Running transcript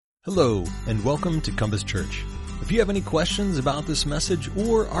Hello, and welcome to Compass Church. If you have any questions about this message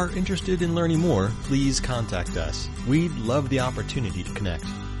or are interested in learning more, please contact us. We'd love the opportunity to connect.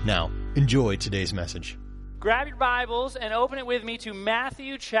 Now, enjoy today's message. Grab your Bibles and open it with me to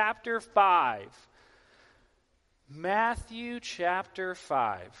Matthew chapter 5. Matthew chapter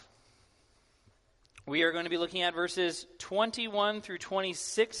 5. We are going to be looking at verses 21 through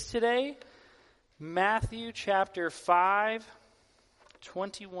 26 today. Matthew chapter 5.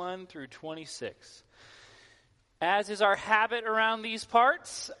 21 through 26. As is our habit around these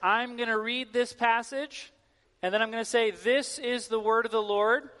parts, I'm going to read this passage, and then I'm going to say, "This is the word of the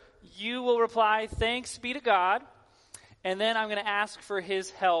Lord." You will reply, "Thanks be to God." And then I'm going to ask for his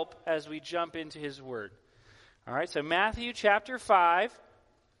help as we jump into his word. All right, so Matthew chapter 5,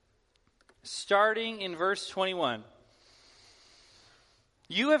 starting in verse 21.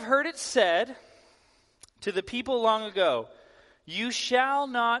 "You have heard it said to the people long ago, 'You shall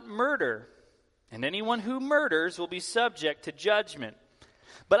not murder, and anyone who murders will be subject to judgment.'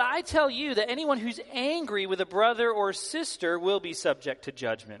 But I tell you that anyone who's angry with a brother or sister will be subject to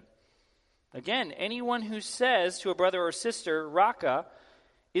judgment. Again, anyone who says to a brother or sister, 'Raca,'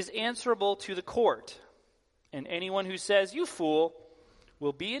 is answerable to the court. And anyone who says, 'You fool,'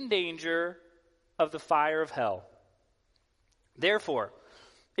 will be in danger of the fire of hell. Therefore,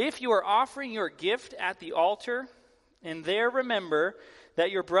 if you are offering your gift at the altar, and there remember that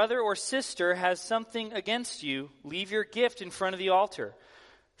your brother or sister has something against you, leave your gift in front of the altar.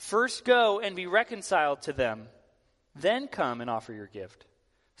 First go and be reconciled to them. Then come and offer your gift.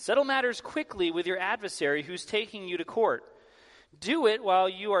 Settle matters quickly with your adversary who's taking you to court. Do it while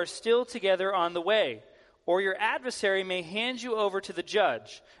you are still together on the way, or your adversary may hand you over to the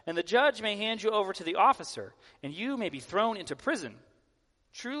judge, and the judge may hand you over to the officer, and you may be thrown into prison.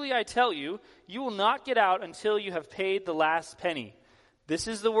 Truly I tell you, you will not get out until you have paid the last penny.'" This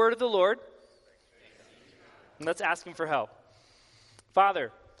is the word of the Lord. And let's ask him for help.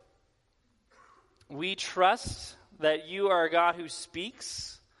 Father, we trust that you are a God who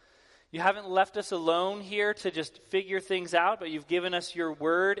speaks. You haven't left us alone here to just figure things out, but you've given us your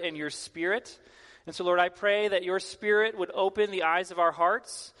word and your spirit. And so, Lord, I pray that your spirit would open the eyes of our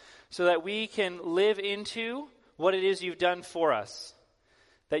hearts so that we can live into what it is you've done for us.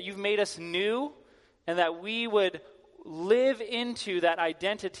 That you've made us new, and that we would live into that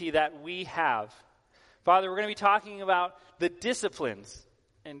identity that we have. Father, we're going to be talking about the disciplines.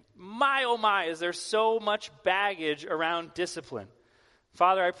 And my, oh my, is there so much baggage around discipline.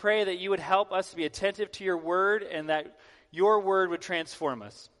 Father, I pray that you would help us to be attentive to your word, and that your word would transform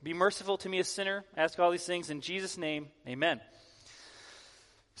us. Be merciful to me, a sinner. I ask all these things in Jesus' name, amen.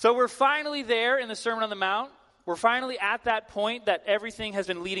 So we're finally there in the Sermon on the Mount. We're finally at that point that everything has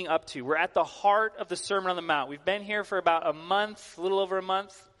been leading up to. We're at the heart of the Sermon on the Mount. We've been here for about a month, a little over a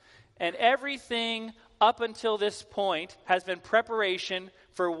month, and everything up until this point has been preparation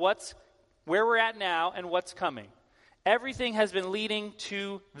for where we're at now and what's coming. Everything has been leading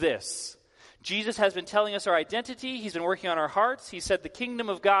to this. Jesus has been telling us our identity. He's been working on our hearts. He said the kingdom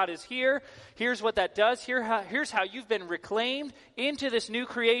of God is here. Here's what that does. Here's how you've been reclaimed into this new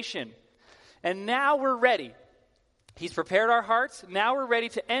creation. And now we're ready. He's prepared our hearts. Now we're ready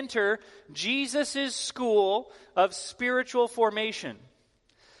to enter Jesus' school of spiritual formation.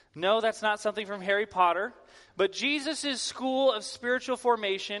 No, that's not something from Harry Potter. But Jesus' school of spiritual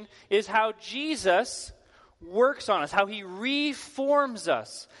formation is how Jesus works on us, how he reforms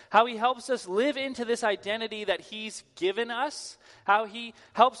us, how he helps us live into this identity that he's given us, how he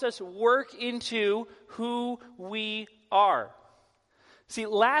helps us work into who we are. See,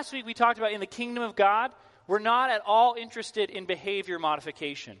 last week we talked about in the kingdom of God, we're not at all interested in behavior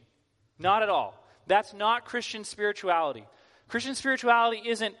modification. Not at all. That's not Christian spirituality. Christian spirituality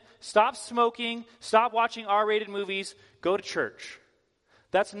isn't stop smoking, stop watching R-rated movies, go to church.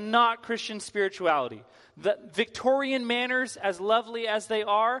 That's not Christian spirituality. The Victorian manners, as lovely as they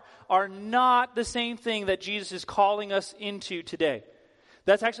are not the same thing that Jesus is calling us into today.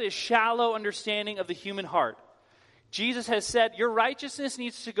 That's actually a shallow understanding of the human heart. Jesus has said your righteousness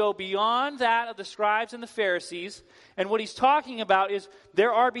needs to go beyond that of the scribes and the Pharisees. And what he's talking about is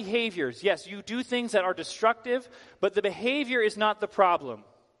there are behaviors. Yes, you do things that are destructive, but the behavior is not the problem.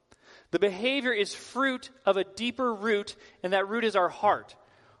 The behavior is fruit of a deeper root, and that root is our heart.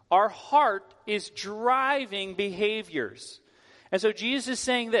 Our heart is driving behaviors. And so Jesus is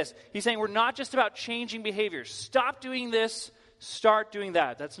saying this. He's saying we're not just about changing behaviors. Stop doing this, start doing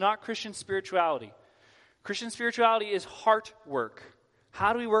that. That's not Christian spirituality. Christian spirituality is heart work.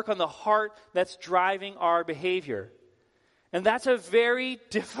 How do we work on the heart that's driving our behavior? And that's a very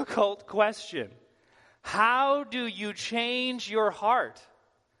difficult question. How do you change your heart?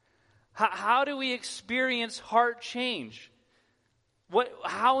 How do we experience heart change?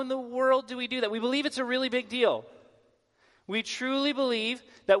 How in the world do we do that? We believe it's a really big deal. We truly believe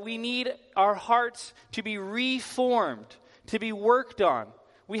that we need our hearts to be reformed, to be worked on.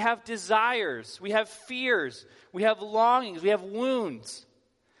 We have desires, we have fears, we have longings, we have wounds.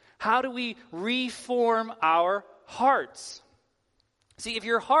 How do we reform our hearts? See, if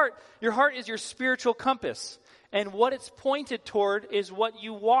your heart is your spiritual compass, and what it's pointed toward is what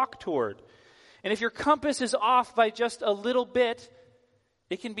you walk toward. And if your compass is off by just a little bit,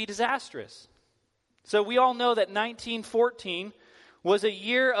 it can be disastrous. So we all know that 1914 was a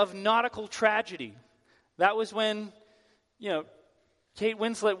year of nautical tragedy. That was when, Kate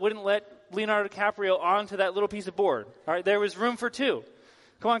Winslet wouldn't let Leonardo DiCaprio onto that little piece of board. All right, there was room for two.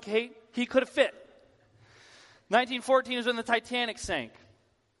 Come on, Kate. He could have fit. 1914 was when the Titanic sank.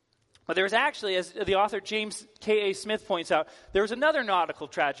 But there was actually, as the author James K.A. Smith points out, there was another nautical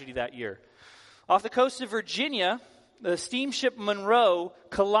tragedy that year. Off the coast of Virginia, the steamship Monroe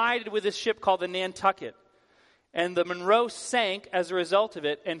collided with a ship called the Nantucket. And the Monroe sank as a result of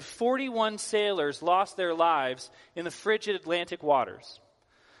it, and 41 sailors lost their lives in the frigid Atlantic waters.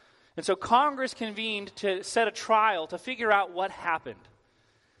 And so Congress convened to set a trial to figure out what happened.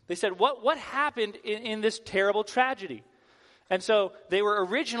 They said, what happened in this terrible tragedy? And so they were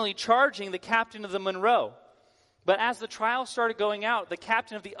originally charging the captain of the Monroe. But as the trial started going out, the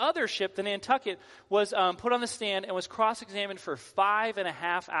captain of the other ship, the Nantucket, was put on the stand and was cross-examined for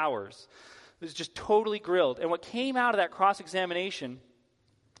 5.5 hours. It was just totally grilled. And what came out of that cross-examination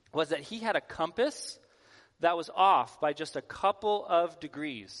was that he had a compass that was off by just a couple of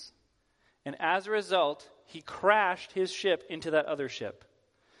degrees. And as a result, he crashed his ship into that other ship.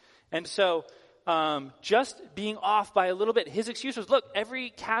 And so just being off by a little bit, his excuse was, look, every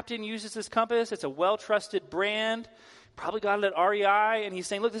captain uses this compass. It's a well-trusted brand. Probably got it at REI. And he's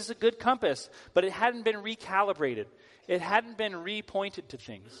saying, look, this is a good compass. But it hadn't been recalibrated. It hadn't been repointed to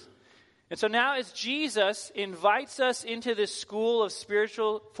things. And so now as Jesus invites us into this school of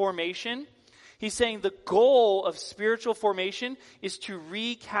spiritual formation, he's saying the goal of spiritual formation is to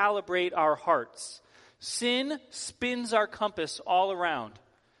recalibrate our hearts. Sin spins our compass all around.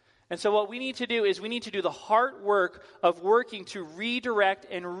 And so what we need to do is we need to do the hard work of working to redirect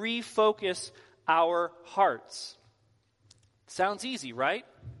and refocus our hearts. Sounds easy, right?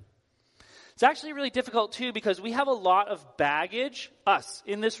 It's actually really difficult too because we have a lot of baggage, us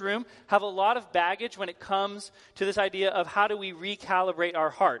in this room have a lot of baggage when it comes to this idea of how do we recalibrate our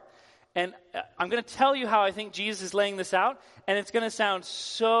heart. And I'm going to tell you how I think Jesus is laying this out, and it's going to sound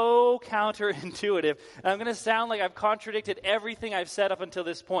so counterintuitive. And I'm going to sound like I've contradicted everything I've said up until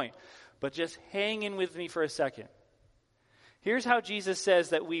this point. But just hang in with me for a second. Here's how Jesus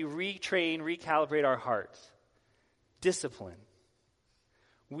says that we recalibrate our hearts. Discipline.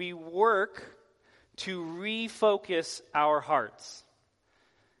 We work to refocus our hearts.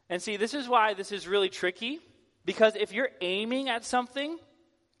 And see, this is why this is really tricky. Because if you're aiming at something,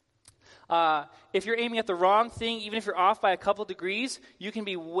 if you're aiming at the wrong thing, even if you're off by a couple degrees, you can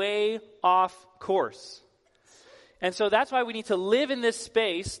be way off course. And so that's why we need to live in this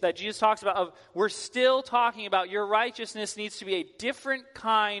space that Jesus talks about. We're still talking about your righteousness needs to be a different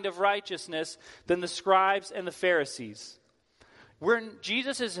kind of righteousness than the scribes and the Pharisees.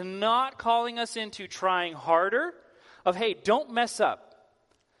 Jesus is not calling us into trying harder of, hey, don't mess up.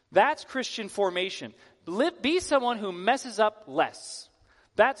 That's Christian formation. Be someone who messes up less.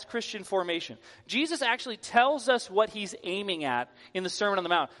 That's Christian formation. Jesus actually tells us what he's aiming at in the Sermon on the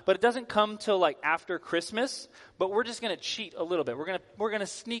Mount, but it doesn't come till like after Christmas, but we're just going to cheat a little bit. We're going to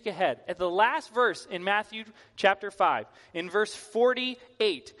sneak ahead. At the last verse in Matthew chapter 5, in verse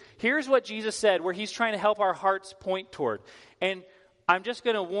 48, here's what Jesus said where he's trying to help our hearts point toward. And I'm just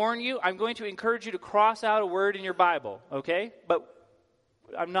going to warn you, I'm going to encourage you to cross out a word in your Bible, okay? But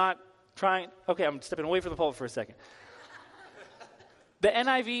I'm not trying, okay, I'm stepping away from the pulpit for a second. The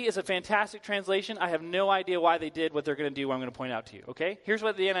NIV is a fantastic translation. I have no idea why they did what they're going to do, I'm going to point out to you, okay? Here's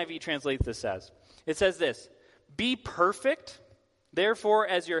what the NIV translates this as. It says this, be perfect, therefore,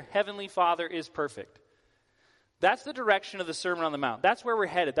 as your heavenly Father is perfect. That's the direction of the Sermon on the Mount. That's where we're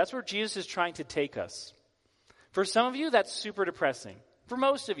headed. That's where Jesus is trying to take us. For some of you, that's super depressing. For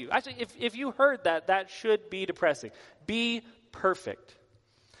most of you. Actually, if you heard that, that should be depressing. Be perfect.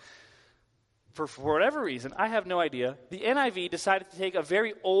 For whatever reason, I have no idea, the NIV decided to take a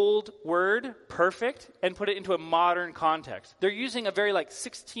very old word, perfect, and put it into a modern context. They're using a very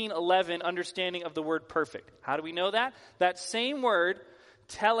 1611 understanding of the word perfect. How do we know that? That same word,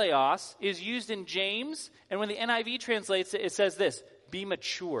 teleos, is used in James, and when the NIV translates it, it says this, be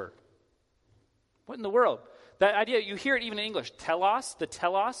mature. What in the world? That idea, you hear it even in English, telos, the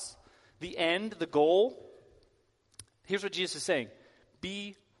telos. the end, the goal, here's what Jesus is saying.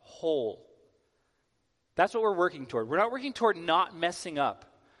 Be whole. That's what we're working toward. We're not working toward not messing up.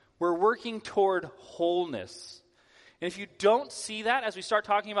 We're working toward wholeness. And if you don't see that as we start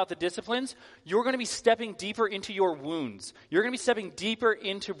talking about the disciplines, you're going to be stepping deeper into your wounds. You're going to be stepping deeper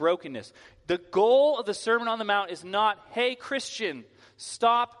into brokenness. The goal of the Sermon on the Mount is not, hey, Christian,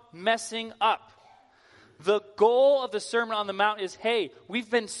 stop messing up. The goal of the Sermon on the Mount is, hey,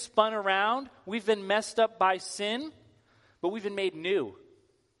 we've been spun around, we've been messed up by sin, but we've been made new.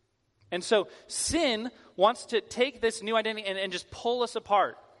 And so sin wants to take this new identity and just pull us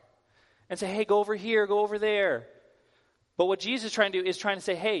apart and say, hey, go over here, go over there. But what Jesus is trying to do is trying to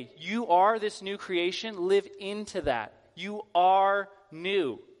say, hey, you are this new creation. Live into that. You are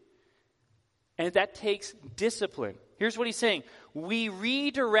new. And that takes discipline. Here's what he's saying. We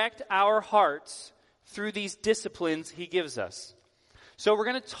redirect our hearts through these disciplines he gives us. So we're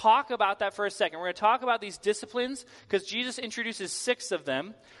going to talk about that for a second. We're going to talk about these disciplines because Jesus introduces 6 of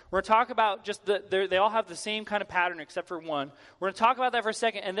them. We're going to talk about just they all have the same kind of pattern except for one. We're going to talk about that for a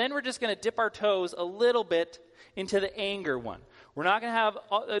second, and then we're just going to dip our toes a little bit into the anger one. We're not going to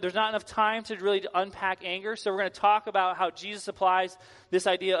have, there's not enough time to really unpack anger, so we're going to talk about how Jesus applies this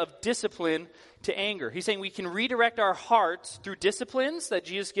idea of discipline to anger. He's saying we can redirect our hearts through disciplines that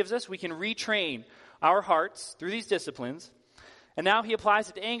Jesus gives us. We can retrain our hearts through these disciplines. And now he applies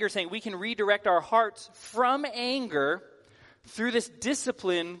it to anger, saying we can redirect our hearts from anger through this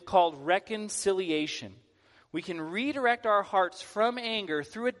discipline called reconciliation. We can redirect our hearts from anger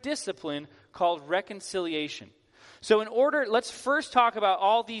through a discipline called reconciliation. So let's first talk about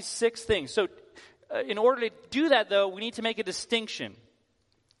all these 6 things. So in order to do that, though, we need to make a distinction.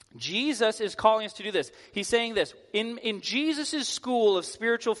 Jesus is calling us to do this. He's saying this. In Jesus' school of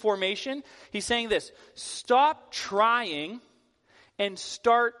spiritual formation, he's saying this. Stop trying and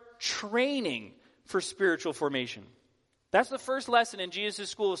start training for spiritual formation. That's the first lesson in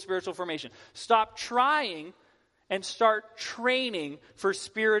Jesus' school of spiritual formation. Stop trying and start training for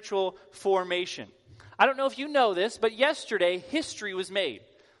spiritual formation. I don't know if you know this, but yesterday history was made.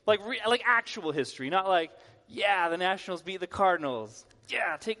 Like actual history, not like, yeah, the Nationals beat the Cardinals.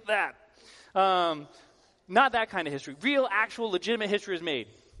 Yeah, take that. Not that kind of history. Real, actual, legitimate history was made.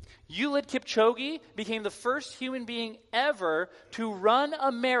 Eliud Kipchoge became the first human being ever to run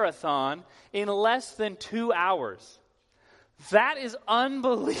a marathon in less than 2 hours. That is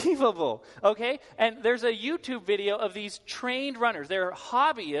unbelievable, okay? And there's a YouTube video of these trained runners. They're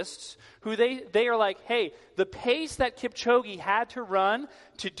hobbyists who they are like, hey, the pace that Kipchoge had to run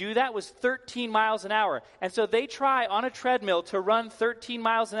to do that was 13 miles an hour. And so they try on a treadmill to run 13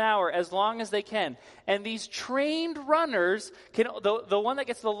 miles an hour as long as they can. And these trained runners, the one that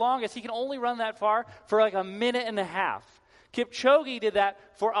gets the longest, he can only run that far for like a minute and a half. Kipchoge did that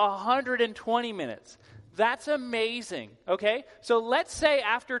for 120 minutes. That's amazing, okay? So let's say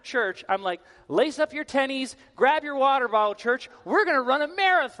after church, I'm like, lace up your tennies, grab your water bottle, church. We're going to run a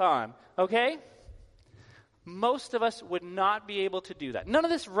marathon, okay? Most of us would not be able to do that. None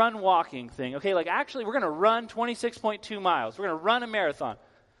of this run-walking thing, okay? Like actually, we're going to run 26.2 miles. We're going to run a marathon.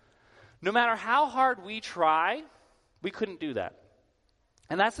 No matter how hard we try, we couldn't do that.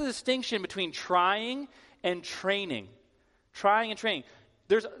 And that's the distinction between trying and training. Trying and training.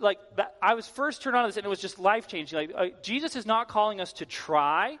 There's like that, I was first turned on to this and it was just life-changing. Jesus is not calling us to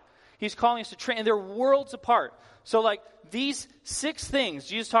try. He's calling us to train. And they're worlds apart. So like these 6 things,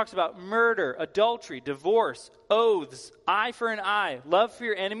 Jesus talks about murder, adultery, divorce, oaths, eye for an eye, love for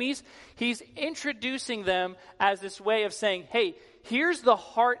your enemies. He's introducing them as this way of saying, hey, here's the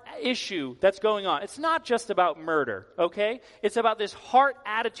heart issue that's going on. It's not just about murder, okay? It's about this heart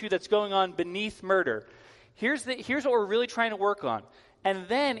attitude that's going on beneath murder. Here's what we're really trying to work on. And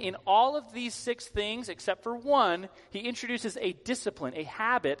then in all of these 6 things, except for one, he introduces a discipline, a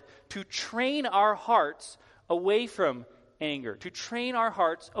habit to train our hearts away from anger, to train our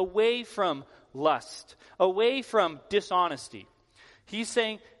hearts away from lust, away from dishonesty. He's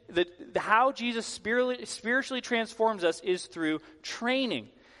saying that how Jesus spiritually transforms us is through training.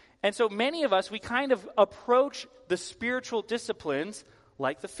 And so many of us, we kind of approach the spiritual disciplines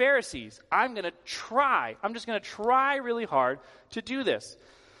like the Pharisees. I'm just going to try really hard to do this.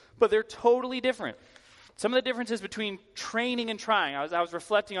 But they're totally different. Some of the differences between training and trying, I was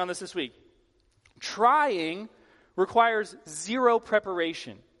reflecting on this week. Trying requires 0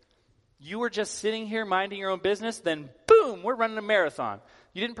 preparation. You were just sitting here minding your own business, then boom, we're running a marathon.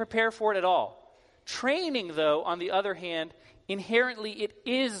 You didn't prepare for it at all. Training, though, on the other hand, inherently it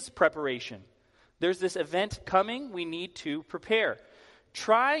is preparation. There's this event coming, we need to prepare.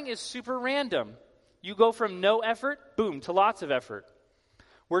 Trying is super random. You go from no effort, boom, to lots of effort.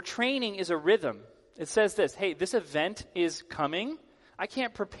 where training is a rhythm. It says this, hey, this event is coming. I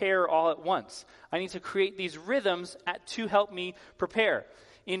can't prepare all at once. I need to create these rhythms to help me prepare.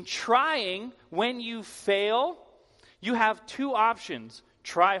 In trying, when you fail, you have two options: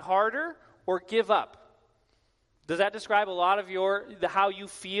 try harder or give up. Does that describe a lot of how you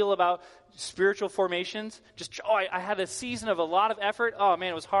feel about spiritual formations? I had a season of a lot of effort. Oh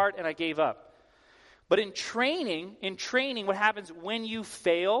man, it was hard and I gave up. But in training, what happens when you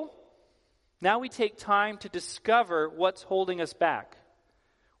fail? Now we take time to discover what's holding us back.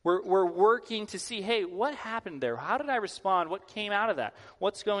 We're working to see, hey, what happened there? How did I respond? What came out of that?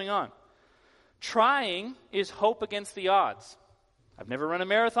 What's going on? Trying is hope against the odds. I've never run a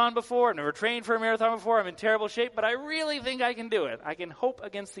marathon before. I've never trained for a marathon before. I'm in terrible shape, but I really think I can do it. I can hope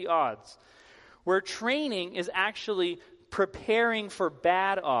against the odds. Where training is actually preparing for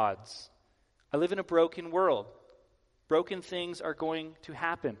bad odds. I live in a broken world. Broken things are going to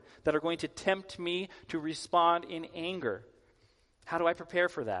happen that are going to tempt me to respond in anger. How do I prepare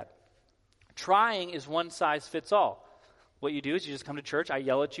for that? Trying is one size fits all. What you do is you just come to church, I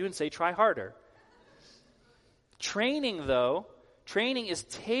yell at you and say, try harder. Training is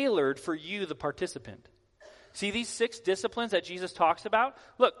tailored for you, the participant. See these 6 disciplines that Jesus talks about?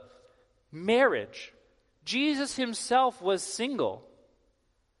 Look, marriage. Jesus himself was single.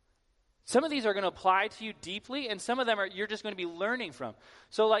 Some of these are going to apply to you deeply, and some of them you're just going to be learning from.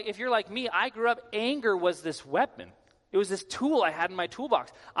 So like if you're like me, I grew up, anger was this weapon. It was this tool I had in my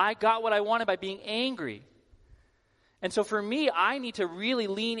toolbox. I got what I wanted by being angry. And so for me, I need to really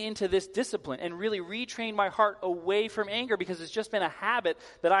lean into this discipline and really retrain my heart away from anger, because it's just been a habit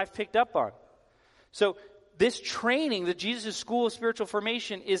that I've picked up on. So this training, the Jesus School of Spiritual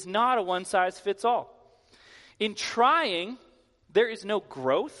Formation, is not a one-size-fits-all. In trying, there is no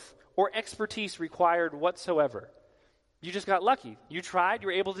growth or expertise required whatsoever. You just got lucky. You tried, you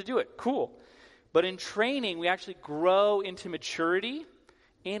were able to do it. Cool. But in training, we actually grow into maturity,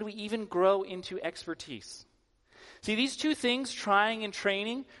 and we even grow into expertise. See, these two things, trying and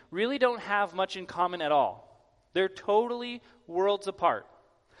training, really don't have much in common at all. They're totally worlds apart.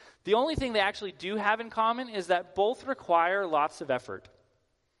 The only thing they actually do have in common is that both require lots of effort.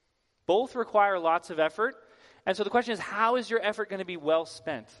 Both require lots of effort. And so the question is, how is your effort going to be well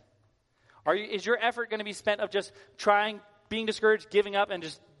spent? Is your effort going to be spent of just trying, being discouraged, giving up, and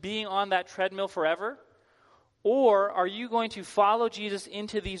just being on that treadmill forever? Or are you going to follow Jesus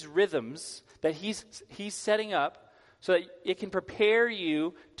into these rhythms that he's setting up so that it can prepare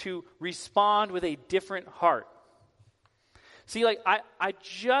you to respond with a different heart? See, I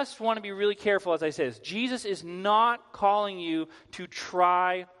just want to be really careful as I say this. Jesus is not calling you to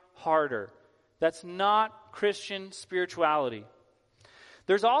try harder. That's not Christian spirituality.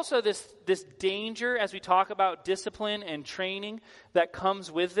 There's also this danger as we talk about discipline and training that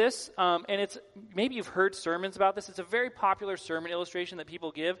comes with this. And it's, maybe you've heard sermons about this. It's a very popular sermon illustration that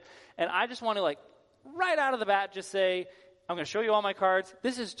people give. And I just want to right out of the bat just say, I'm going to show you all my cards.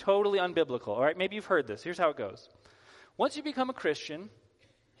 This is totally unbiblical. All right, maybe you've heard this. Here's how it goes. Once you become a Christian,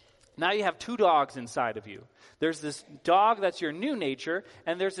 now you have 2 dogs inside of you. There's this dog that's your new nature,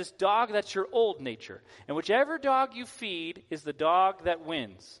 and there's this dog that's your old nature. And whichever dog you feed is the dog that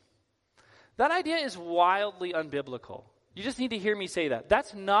wins. That idea is wildly unbiblical. You just need to hear me say that.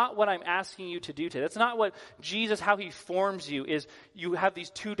 That's not what I'm asking you to do today. That's not what Jesus, how he forms you, is you have these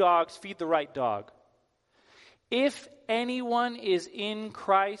 2 dogs, feed the right dog. If anyone is in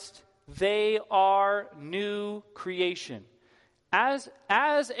Christ, they are new creation. As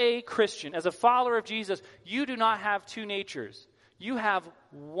a Christian, as a follower of Jesus, you do not have 2 natures. You have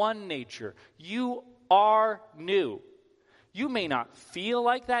one nature. You are new. You may not feel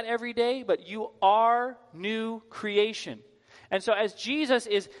like that every day, but you are new creation. And so as Jesus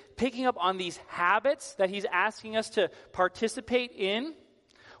is picking up on these habits that he's asking us to participate in,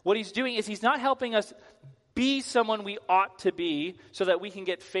 what he's doing is he's not helping us be someone we ought to be so that we can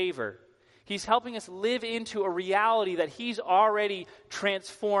get favor. He's helping us live into a reality that he's already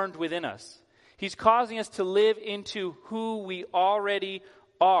transformed within us. He's causing us to live into who we already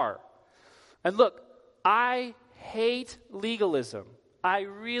are. And look, I hate legalism. I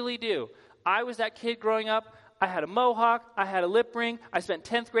really do. I was that kid growing up. I had a mohawk. I had a lip ring. I spent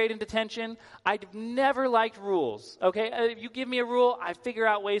 10th grade in detention. I've never liked rules, okay? If you give me a rule, I figure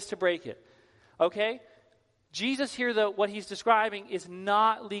out ways to break it, okay? Jesus here, though, what he's describing is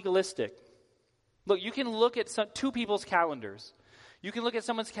not legalistic. Look, you can look at 2 people's calendars. You can look at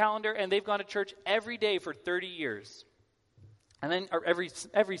someone's calendar and they've gone to church every day for 30 years. And then, or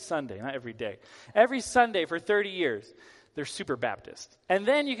every Sunday, not every day. Every Sunday for 30 years. they're super Baptist. And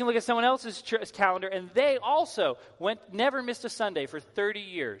then you can look at someone else's calendar, and they also never missed a Sunday for 30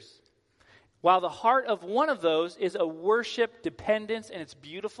 years. While the heart of one of those is a worship dependence, and it's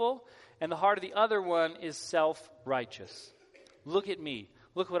beautiful, and the heart of the other one is self-righteous. Look at me.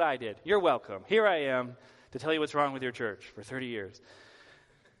 Look what I did. You're welcome. Here I am to tell you what's wrong with your church for 30 years.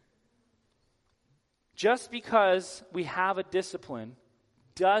 Just because we have a discipline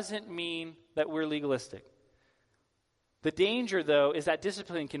doesn't mean that we're legalistic. The danger, though, is that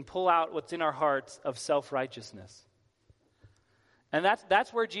discipline can pull out what's in our hearts of self-righteousness. And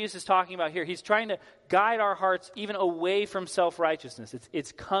that's where Jesus is talking about here. He's trying to guide our hearts even away from self-righteousness.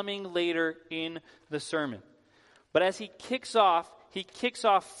 It's coming later in the sermon. But as he kicks off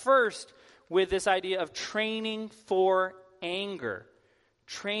first with this idea of training for anger.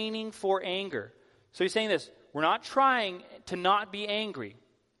 Training for anger. So he's saying this, we're not trying to not be angry.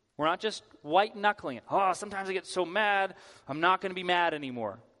 We're not just white-knuckling it. Oh, sometimes I get so mad, I'm not going to be mad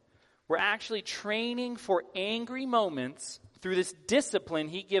anymore. We're actually training for angry moments through this discipline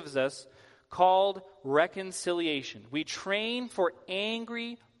he gives us called reconciliation. We train for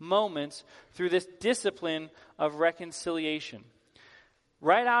angry moments through this discipline of reconciliation.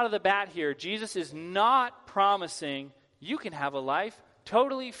 Right out of the bat here, Jesus is not promising you can have a life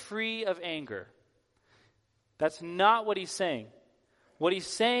totally free of anger. That's not what he's saying. What he's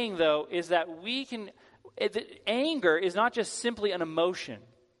saying, though, is that anger is not just simply an emotion.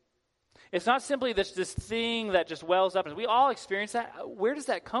 It's not simply this thing that just wells up. We all experience that. Where does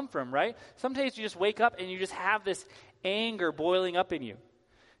that come from, right? Some days you just wake up and you just have this anger boiling up in you.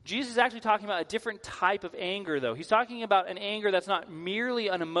 Jesus is actually talking about a different type of anger, though. He's talking about an anger that's not merely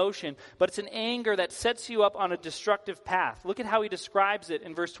an emotion, but it's an anger that sets you up on a destructive path. Look at how he describes it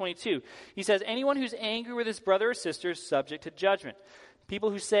in verse 22. He says, anyone who's angry with his brother or sister is subject to judgment.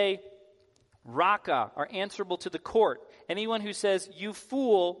 People who say, Raka, are answerable to the court. Anyone who says, you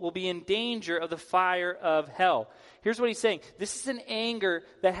fool, will be in danger of the fire of hell. Here's what he's saying. This is an anger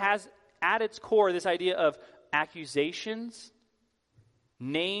that has at its core this idea of accusations,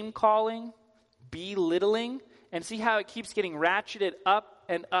 name-calling, belittling, and see how it keeps getting ratcheted up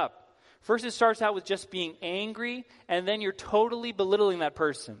and up. First it starts out with just being angry, and then you're totally belittling that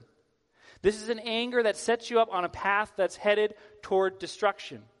person. This is an anger that sets you up on a path that's headed toward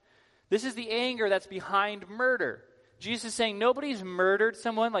destruction. This is the anger that's behind murder. Jesus is saying nobody's murdered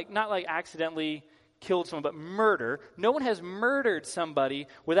someone, not like accidentally killed someone, but murder. No one has murdered somebody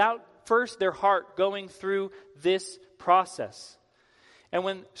without first their heart going through this process. And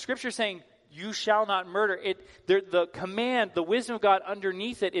when Scripture is saying, you shall not murder, the command, the wisdom of God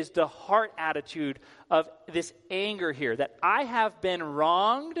underneath it is the heart attitude of this anger here, that I have been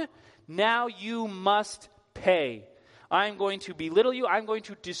wronged, now you must pay. I'm going to belittle you. I'm going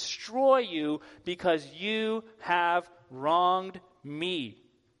to destroy you because you have wronged me.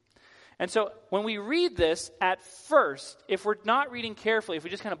 And so when we read this at first, if we're not reading carefully, if we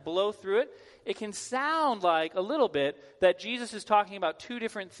just kind of blow through it, it can sound like a little bit that Jesus is talking about two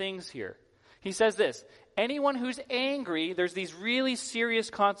different things here. He says this, anyone who's angry, there's these really serious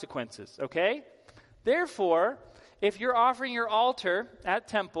consequences, okay? Therefore, if you're offering your altar at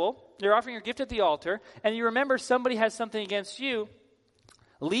temple, you're offering your gift at the altar, and you remember somebody has something against you,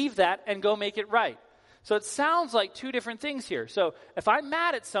 leave that and go make it right. So it sounds like two different things here. So if I'm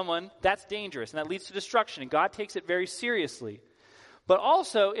mad at someone, that's dangerous, and that leads to destruction, and God takes it very seriously. But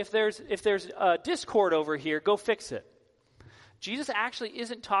also, if there's a discord over here, go fix it. Jesus actually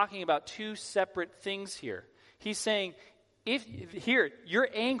isn't talking about two separate things here. He's saying, if here, you're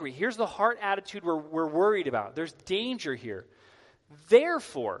angry. Here's the heart attitude we're worried about. There's danger here.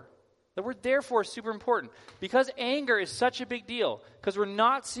 Therefore, the word therefore is super important. Because anger is such a big deal, because we're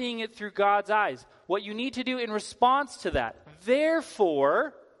not seeing it through God's eyes, what you need to do in response to that,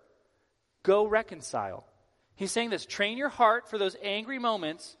 therefore, go reconcile. He's saying this, train your heart for those angry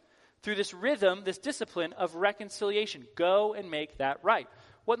moments through this rhythm, this discipline of reconciliation. Go and make that right.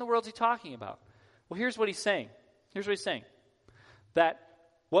 What in the world is he talking about? Well, here's what he's saying. That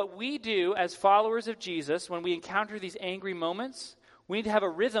what we do as followers of Jesus, when we encounter these angry moments, we need to have a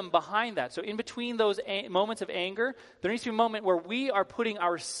rhythm behind that. So in between those moments of anger, there needs to be a moment where we are putting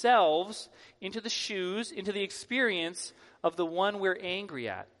ourselves into the shoes, into the experience of the one we're angry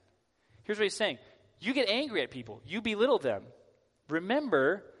at. Here's what he's saying. You get angry at people. You belittle them.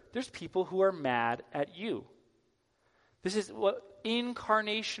 Remember, there's people who are mad at you. This is what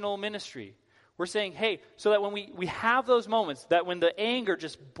incarnational ministry. We're saying, hey, so that when we have those moments, that when the anger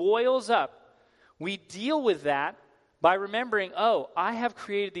just boils up, we deal with that by remembering, I have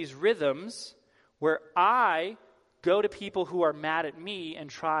created these rhythms where I go to people who are mad at me and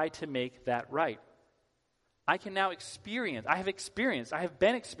try to make that right. I can now I have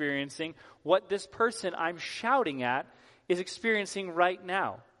been experiencing what this person I'm shouting at is experiencing right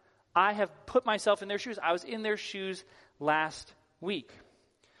now. I have put myself in their shoes. I was in their shoes last week.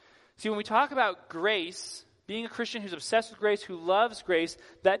 See, when we talk about grace, being a Christian who's obsessed with grace, who loves grace,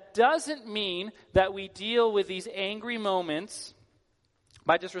 that doesn't mean that we deal with these angry moments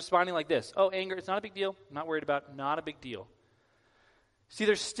by just responding like this. Oh, anger, it's not a big deal. I'm not worried about it. Not a big deal. See,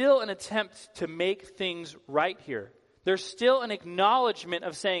 there's still an attempt to make things right here. There's still an acknowledgement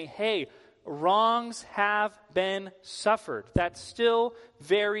of saying, hey, wrongs have been suffered. That's still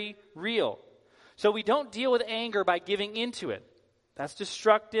very real. So we don't deal with anger by giving into it. That's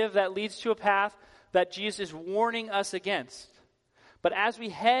destructive. That leads to a path that Jesus is warning us against. But as we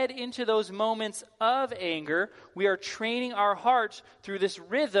head into those moments of anger, we are training our hearts through this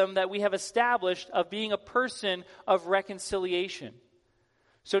rhythm that we have established of being a person of reconciliation.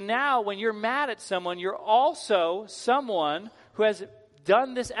 So now when you're mad at someone, you're also someone who has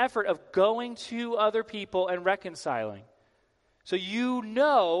done this effort of going to other people and reconciling. So you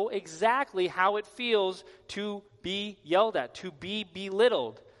know exactly how it feels to be yelled at, to be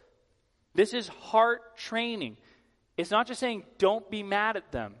belittled. This is heart training. It's not just saying don't be mad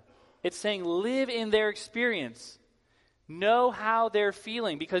at them. It's saying live in their experience. Know how they're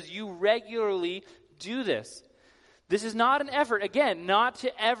feeling because you regularly do this. This is not an effort, again, not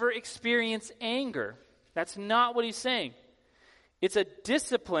to ever experience anger. That's not what he's saying. It's a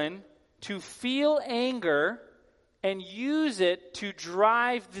discipline to feel anger and use it to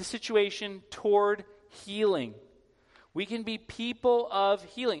drive the situation toward healing. We can be people of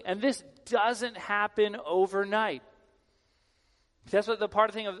healing. And this doesn't happen overnight. That's what the part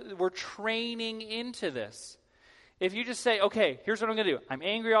of the thing of we're training into this. If you just say, okay, here's what I'm going to do. I'm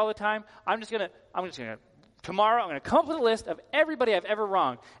angry all the time. Tomorrow I'm going to come up with a list of everybody I've ever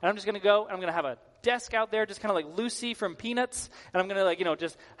wronged. And I'm just going to go and I'm going to have a desk out there, just kind of like Lucy from Peanuts, and I'm going to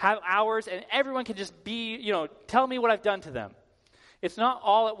just have hours, and everyone can just be, tell me what I've done to them. It's not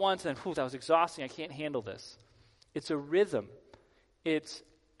all at once, and that was exhausting, I can't handle this. It's a rhythm. It's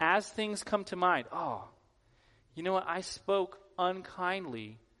as things come to mind, you know what, I spoke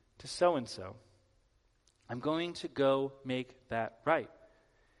unkindly to so-and-so. I'm going to go make that right.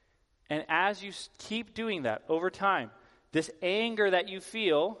 And as you keep doing that over time, this anger that you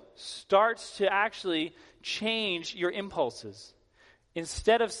feel starts to actually change your impulses.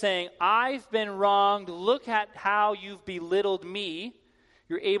 Instead of saying, I've been wronged, look at how you've belittled me,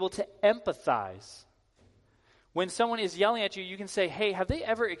 you're able to empathize. When someone is yelling at you, you can say, hey, have they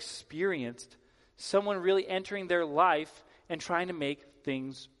ever experienced someone really entering their life and trying to make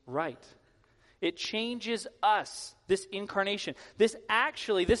things right? It changes us, this incarnation. This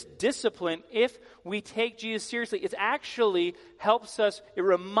discipline, if we take Jesus seriously, it actually helps us, it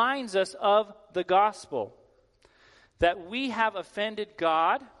reminds us of the gospel. That we have offended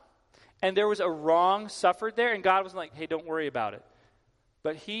God, and there was a wrong suffered there, and God wasn't like, hey, don't worry about it.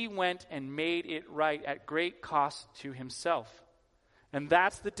 But he went and made it right at great cost to himself. And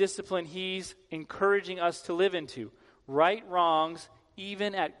that's the discipline he's encouraging us to live into. Right wrongs,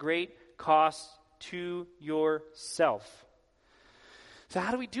 even at great cost to yourself. So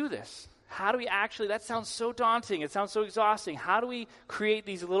how do we do this? How do we actually, that sounds so daunting, it sounds so exhausting. How do we create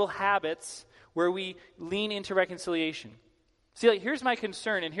these little habits where we lean into reconciliation? See, here's my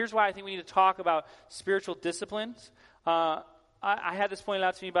concern, and here's why I think we need to talk about spiritual disciplines. I had this pointed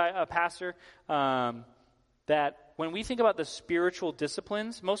out to me by a pastor, that when we think about the spiritual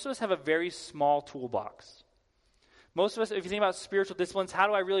disciplines, most of us have a very small toolbox. Most of us, if you think about spiritual disciplines, how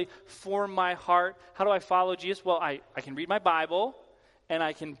do I really form my heart? How do I follow Jesus? Well, I can read my Bible, and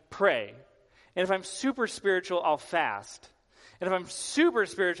I can pray. And if I'm super spiritual, I'll fast. And if I'm super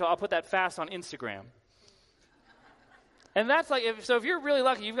spiritual, I'll put that fast on Instagram. And that's if you're really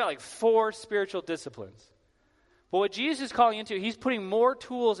lucky, you've got 4 spiritual disciplines. But what Jesus is calling into, he's putting more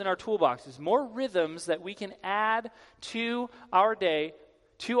tools in our toolboxes, more rhythms that we can add to our day,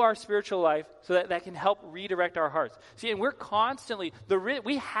 to our spiritual life, so that can help redirect our hearts. See, and we're constantly,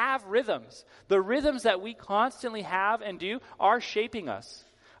 we have rhythms. The rhythms that we constantly have and do are shaping us.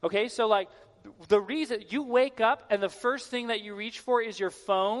 Okay, so the reason you wake up and the first thing that you reach for is your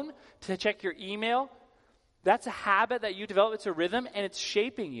phone to check your email, that's a habit that you develop. It's a rhythm, and it's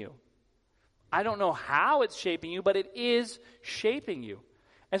shaping you. I don't know how it's shaping you, but it is shaping you.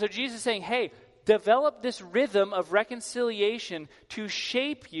 And so Jesus is saying, hey, develop this rhythm of reconciliation to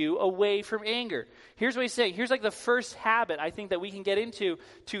shape you away from anger. Here's what he's saying. Here's the first habit I think that we can get into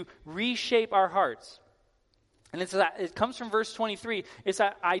to reshape our hearts. And it comes from verse 23. It's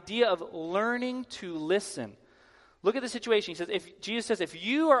that idea of learning to listen. Look at the situation. He says, Jesus says, if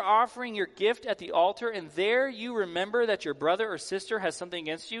you are offering your gift at the altar and there you remember that your brother or sister has something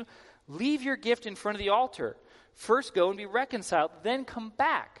against you, leave your gift in front of the altar. First go and be reconciled, then come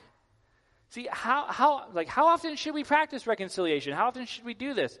back. See, how often should we practice reconciliation? How often should we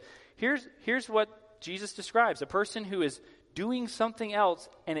do this? Here's what Jesus describes. A person who is doing something else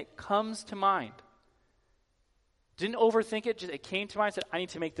and it comes to mind. Didn't overthink it, just it came to mind and said, I need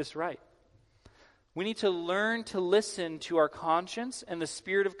to make this right. We need to learn to listen to our conscience and the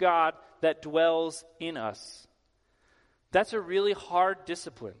Spirit of God that dwells in us. That's a really hard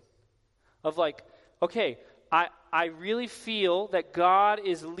discipline of like, okay, I really feel that God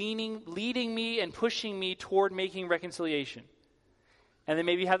is leading me and pushing me toward making reconciliation. And then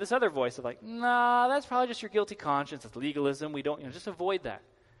maybe you have this other voice of like, nah, that's probably just your guilty conscience. It's legalism. We don't, just avoid that.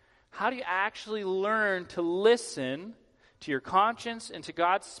 How do you actually learn to listen to your conscience and to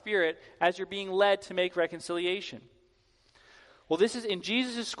God's Spirit as you're being led to make reconciliation? Well, this is in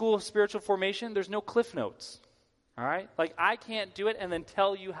Jesus' school of spiritual formation, there's no cliff notes. All right? Like, I can't do it and then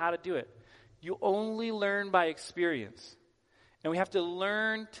tell you how to do it. You only learn by experience. And we have to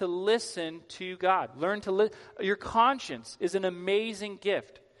learn to listen to God. Your conscience is an amazing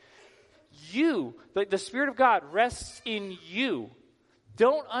gift. You, the Spirit of God rests in you.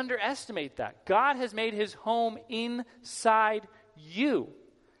 Don't underestimate that. God has made his home inside you.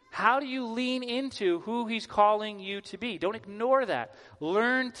 How do you lean into who he's calling you to be? Don't ignore that.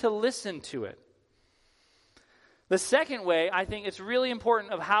 Learn to listen to it. The second way, I think it's really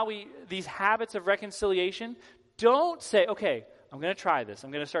important of how these habits of reconciliation, don't say, okay, I'm going to try this.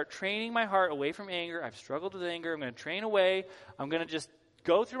 I'm going to start training my heart away from anger. I've struggled with anger. I'm going to train away. I'm going to just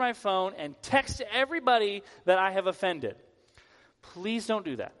go through my phone and text everybody that I have offended. Please don't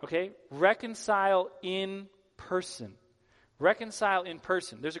do that, okay? Reconcile in person. Reconcile in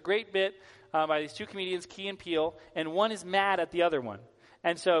person. There's a great bit by these two comedians, Key and Peele, and one is mad at the other one.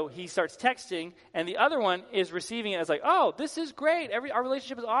 And so he starts texting, and the other one is receiving it as like, oh, this is great. Our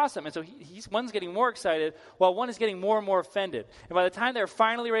relationship is awesome. And so one's getting more excited, while one is getting more and more offended. And by the time they're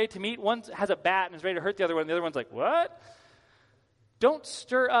finally ready to meet, one has a bat and is ready to hurt the other one. The other one's like, what? Don't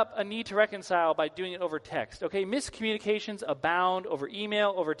stir up a need to reconcile by doing it over text. Okay, miscommunications abound over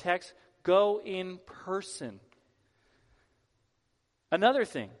email, over text. Go in person. Another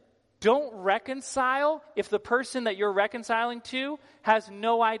thing. Don't reconcile if the person that you're reconciling to has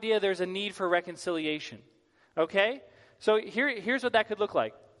no idea there's a need for reconciliation. Okay? So here's what that could look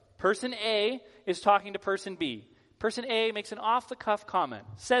like. Person A is talking to person B. Person A makes an off-the-cuff comment,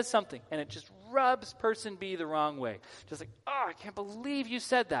 says something, and it just rubs person B the wrong way. Just like, oh, I can't believe you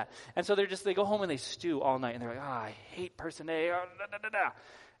said that. And so they go home and they stew all night, and they're like, oh, I hate person A. Oh, da, da, da, da.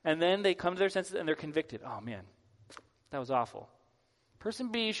 And then they come to their senses and they're convicted. Oh, man, that was awful.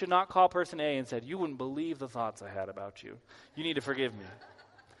 Person B should not call person A and said, you wouldn't believe the thoughts I had about you. You need to forgive me.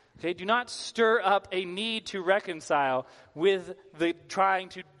 Okay, do not stir up a need to reconcile with the trying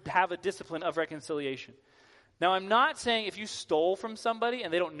to have a discipline of reconciliation. Now, I'm not saying if you stole from somebody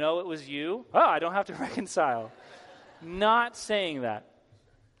and they don't know it was you, oh, I don't have to reconcile. Not saying that.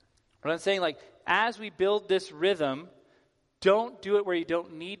 But I'm saying, like, as we build this rhythm, don't do it where you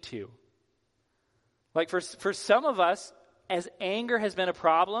don't need to. Like, for some of us, as anger has been a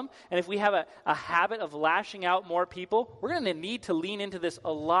problem, and if we have a habit of lashing out more people, we're going to need to lean into this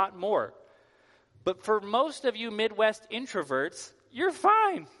a lot more. But for most of you Midwest introverts, you're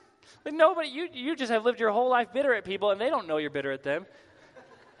fine. Like nobody, you just have lived your whole life bitter at people, and they don't know you're bitter at them.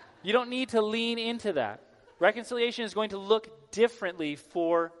 You don't need to lean into that. Reconciliation is going to look differently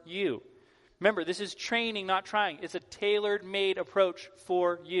for you. Remember, this is training, not trying. It's a tailor-made approach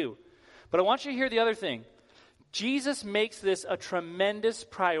for you. But I want you to hear the other thing. Jesus makes this a tremendous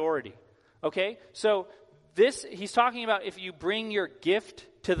priority. Okay? So he's talking about if you bring your gift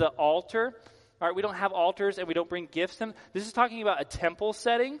to the altar. All right, we don't have altars and we don't bring gifts to them. This is talking about a temple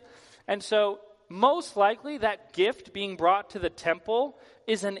setting. And so most likely that gift being brought to the temple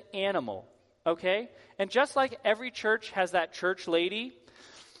is an animal. Okay? And just like every church has that church lady,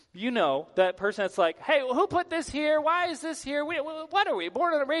 you know, that person that's like, hey, who put this here? Why is this here? What are we?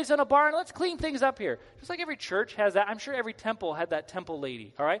 Born and raised on a barn? Let's clean things up here. Just like every church has that. I'm sure every temple had that temple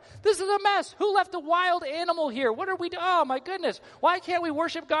lady, all right? This is a mess. Who left a wild animal here? What are we doing? Oh, my goodness. Why can't we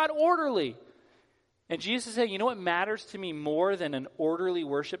worship God orderly? And Jesus is saying, you know what matters to me more than an orderly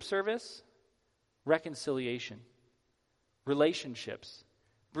worship service? Reconciliation. Relationships.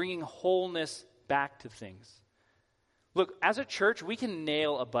 Bringing wholeness back to things. Look, as a church, we can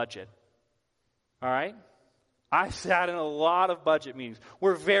nail a budget, all right? I've sat in a lot of budget meetings.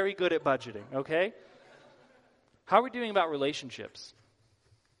 We're very good at budgeting, okay? How are we doing about relationships?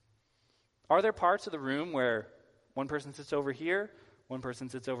 Are there parts of the room where One person sits over here, one person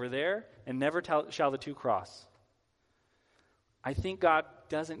sits over there, and never shall the two cross. I think God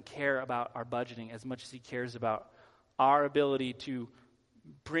doesn't care about our budgeting as much as he cares about our ability to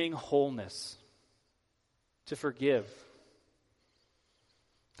bring wholeness, to forgive.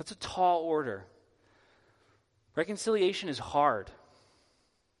 That's a tall order. Reconciliation is hard.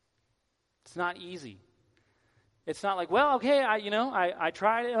 It's not easy. It's not like, well, okay, I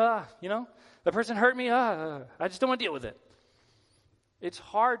tried, the person hurt me, I just don't want to deal with it. It's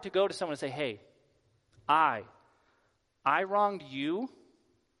hard to go to someone and say, hey, I wronged you.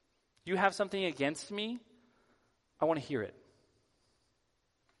 You have something against me. I want to hear it.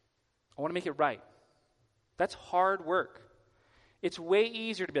 I want to make it right. That's hard work. It's way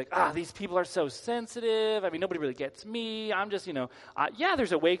easier to be like, these people are so sensitive. I mean, nobody really gets me. I'm just,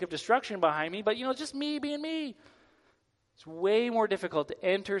 there's a wake of destruction behind me, but, it's just me being me. It's way more difficult to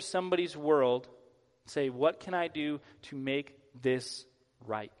enter somebody's world, say, what can I do to make this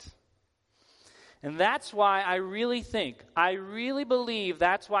right? And that's why I really believe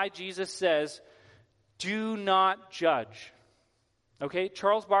that's why Jesus says, do not judge. Okay,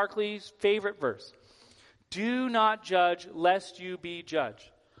 Charles Barkley's favorite verse. Do not judge, lest you be judged.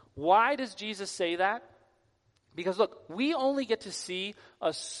 Why does Jesus say that? Because look, we only get to see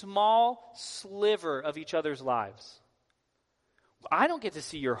a small sliver of each other's lives. I don't get to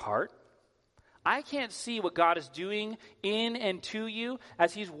see your heart. I can't see what God is doing in and to you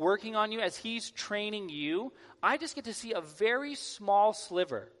as he's working on you, as he's training you. I just get to see a very small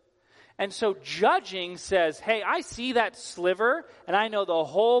sliver. And so judging says, hey, I see that sliver and I know the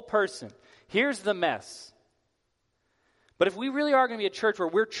whole person. Here's the mess. But if we really are going to be a church where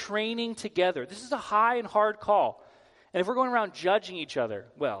we're training together, this is a high and hard call. And if we're going around judging each other,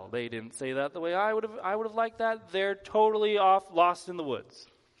 well, they didn't say that the way I would have liked that. They're totally lost in the woods.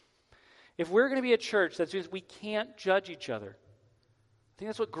 If we're going to be a church that says we can't judge each other, I think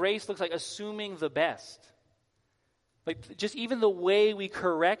that's what grace looks like, assuming the best. Like just even the way we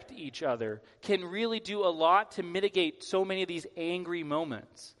correct each other can really do a lot to mitigate so many of these angry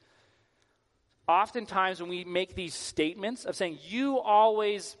moments. Oftentimes when we make these statements of saying, you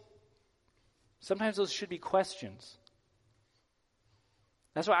always, sometimes those should be questions.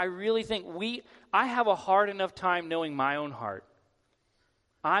 That's why I really think I have a hard enough time knowing my own heart.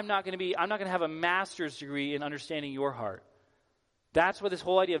 I'm not going to have a master's degree in understanding your heart. That's what this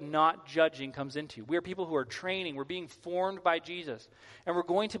whole idea of not judging comes into. We're people who are training. We're being formed by Jesus. And we're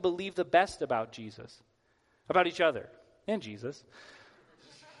going to believe the best about Jesus, about each other, and Jesus.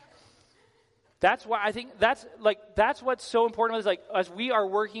 That's why I think that's what's so important. Is like as we are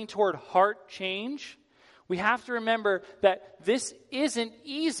working toward heart change, we have to remember that this isn't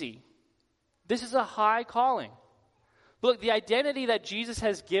easy. This is a high calling. Look, the identity that Jesus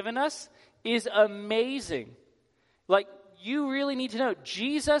has given us is amazing. Like, you really need to know,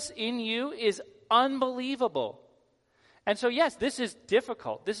 Jesus in you is unbelievable. And so, yes, this is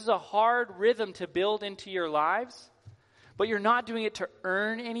difficult. This is a hard rhythm to build into your lives. But you're not doing it to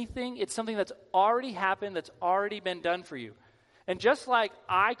earn anything. It's something that's already happened, that's already been done for you. And just like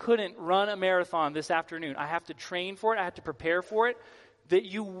I couldn't run a marathon this afternoon, I have to train for it, I have to prepare for it, that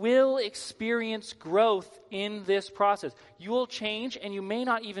you will experience growth in this process. You will change, and you may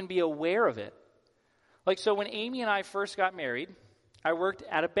not even be aware of it. Like, so when Amy and I first got married, I worked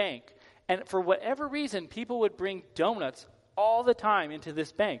at a bank. And for whatever reason, people would bring donuts all the time into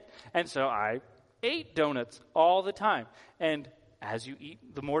this bank. And so I ate donuts all the time. And as you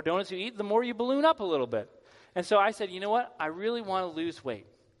eat, the more donuts you eat, the more you balloon up a little bit. And so I said, you know what? I really want to lose weight.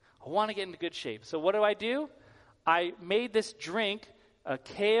 I want to get into good shape. So what do? I made this drink, a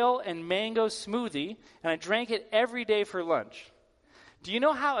kale and mango smoothie, and I drank it every day for lunch. Do you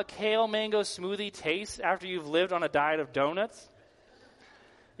know how a kale mango smoothie tastes after you've lived on a diet of donuts?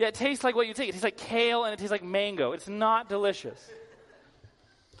 Yeah, it tastes like what you think. It tastes like kale and it tastes like mango. It's not delicious.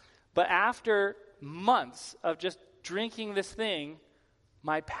 But after months of just drinking this thing,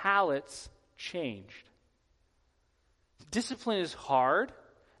 my palates changed. Discipline is hard,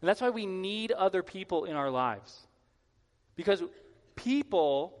 and that's why we need other people in our lives. Because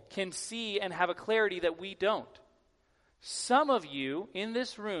people can see and have a clarity that we don't. Some of you in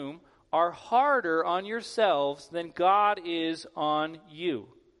this room are harder on yourselves than God is on you.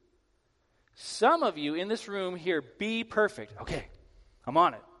 Some of you in this room here, be perfect. Okay, I'm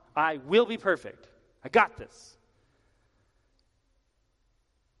on it. I will be perfect. I got this.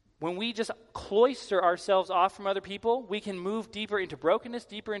 When we just cloister ourselves off from other people, we can move deeper into brokenness,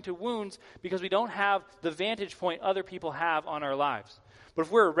 deeper into wounds, because we don't have the vantage point other people have on our lives. But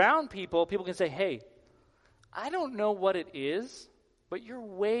if we're around people, people can say, hey, I don't know what it is, but you're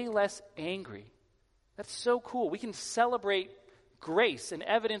way less angry. That's so cool. We can celebrate grace and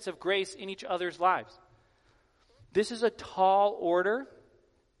evidence of grace in each other's lives. This is a tall order,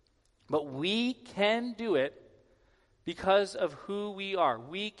 but we can do it because of who we are.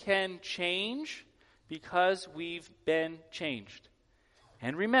 We can change because we've been changed.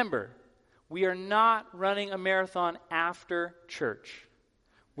 And remember, we are not running a marathon after church.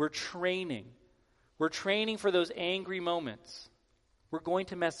 We're training. We're training for those angry moments. We're going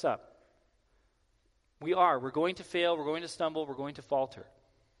to mess up. We're going to fail, we're going to stumble, we're going to falter.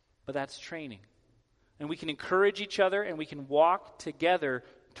 But that's training. And we can encourage each other and we can walk together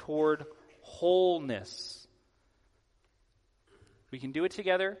toward wholeness. We can do it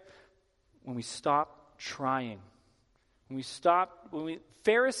together when we stop trying.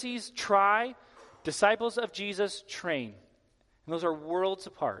 Pharisees try, disciples of Jesus train. And those are worlds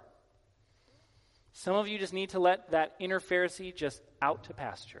apart. Some of you just need to let that inner Pharisee just out to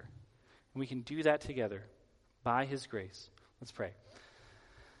pasture. And we can do that together by his grace. Let's pray.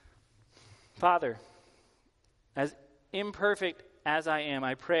 Father, as imperfect as I am,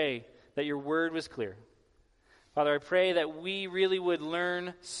 I pray that your word was clear. Father, I pray that we really would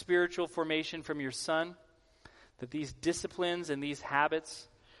learn spiritual formation from your Son, that these disciplines and these habits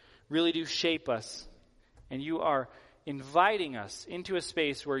really do shape us, and you are inviting us into a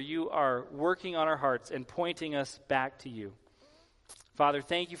space where you are working on our hearts and pointing us back to you. Father,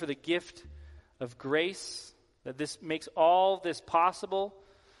 thank you for the gift of grace, that this makes all this possible.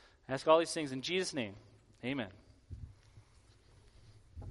 I ask all these things in Jesus' name. Amen.